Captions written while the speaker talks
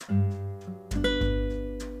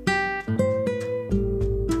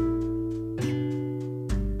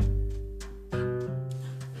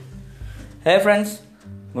Hey friends,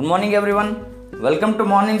 good morning everyone. Welcome to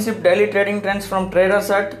Morning Sip Daily Trading Trends from Traders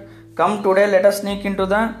at. Come today, let us sneak into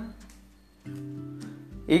the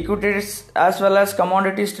equities as well as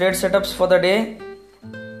commodities trade setups for the day.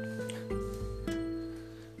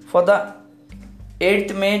 For the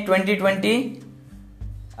 8th May 2020,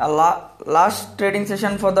 last trading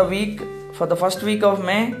session for the week, for the first week of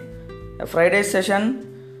May, a Friday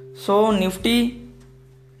session. So Nifty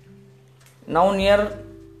now near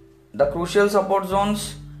the crucial support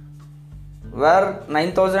zones where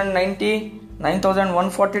 9090,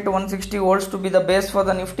 9140 to 160 holds to be the base for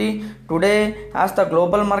the Nifty. Today, as the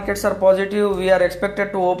global markets are positive, we are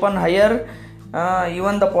expected to open higher.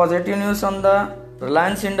 Even the positive news on the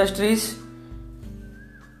Reliance Industries,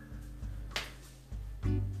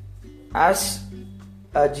 as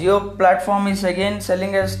a Jio platform is again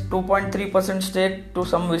selling as 2.3% stake to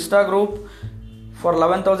some Vista Group for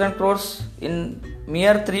 11,000 crores in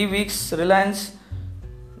mere 3 weeks. Reliance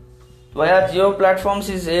via Jio platforms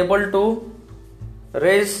is able to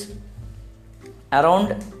raise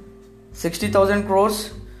around 60,000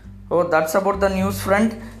 crores. So that's about the news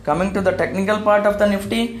front. Coming to the technical part of the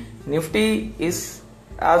Nifty is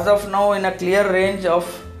as of now in a clear range of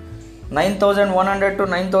 9,100 to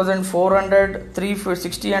 9,400,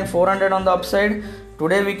 360 and 400 on the upside.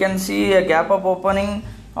 Today we can see a gap up opening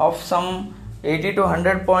of some 80 to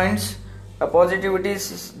 100 points. A positivity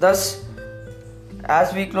is thus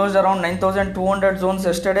as we closed around 9,200 zones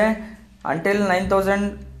yesterday until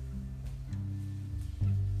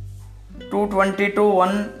 9,220 to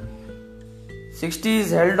 160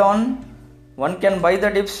 is held on. One can buy the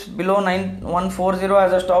dips below 9140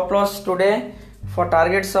 as a stop loss today for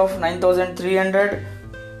targets of 9,300,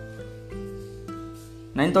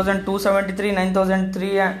 9,273,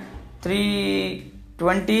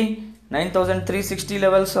 9,320, 9,360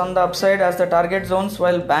 levels on the upside as the target zones,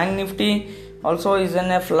 while Bank Nifty also is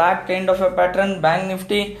in a flat kind of a pattern. Bank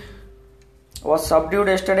Nifty was subdued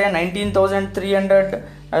yesterday. 19,300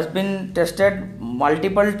 has been tested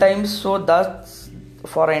multiple times, so that's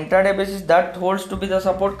for intraday basis that holds to be the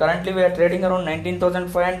support. Currently we are trading around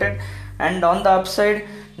 19,500, and on the upside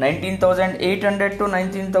 19,800 to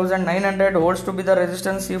 19,900 holds to be the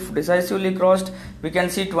resistance. If decisively crossed, we can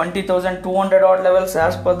see 20,200 odd levels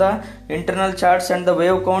as per the internal charts and the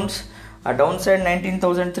wave counts. A downside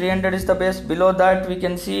 19,300 is the base. Below that we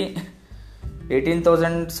can see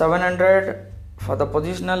 18,700 for the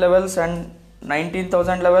positional levels and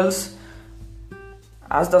 19,000 levels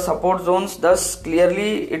as the support zones. Thus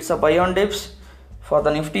clearly it's a buy on dips for the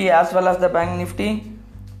Nifty as well as the Bank Nifty.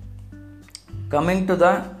 Coming to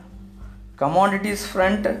the commodities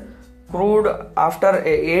front, crude after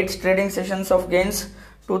 8 trading sessions of gains,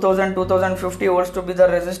 2050 holds to be the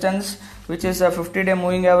resistance, which is a 50-day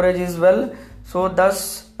moving average as well. So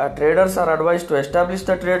thus traders are advised to establish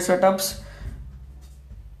the trade setups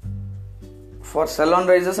for sell on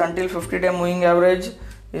rises until 50-day moving average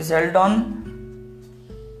is held on.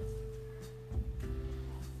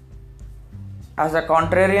 As a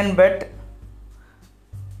contrarian bet,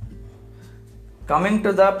 coming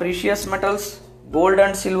to the precious metals, gold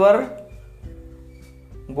and silver.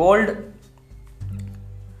 Gold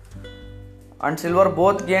and silver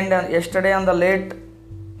both gained yesterday on the late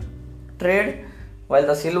trade, while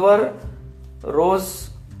the silver rose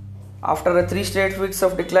after 3 straight weeks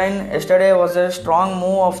of decline. Yesterday was a strong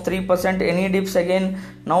move of 3%. Any dips again.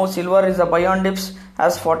 Now silver is a buy on dips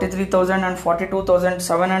as 43,000 and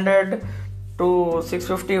 42,700 to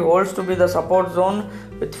 650 holds to be the support zone,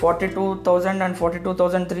 with 42,000 and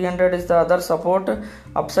 42,300 is the other support.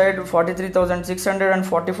 Upside 43,600 and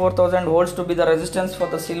 44,000 holds to be the resistance for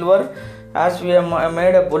the silver, as we have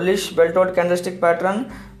made a bullish bell-toed candlestick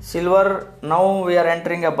pattern. Silver now we are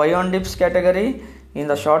entering a buy on dips category in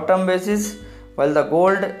the short term basis, while the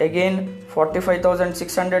gold again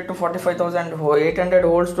 45,600 to 45,800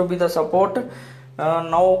 holds to be the support.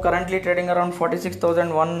 Now currently trading around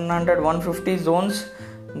 46,100, 150 zones.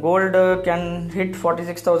 Gold can hit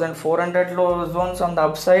 46,400 low zones on the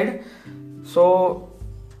upside. So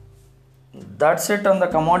that's it on the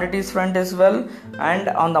commodities front as well. And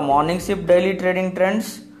on the morning sip daily trading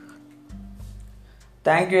trends,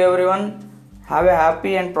 thank you everyone. Have a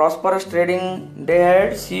happy and prosperous trading day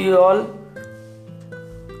ahead. See you all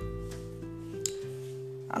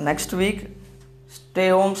next week. Stay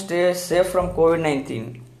home, stay safe from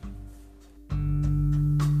COVID-19.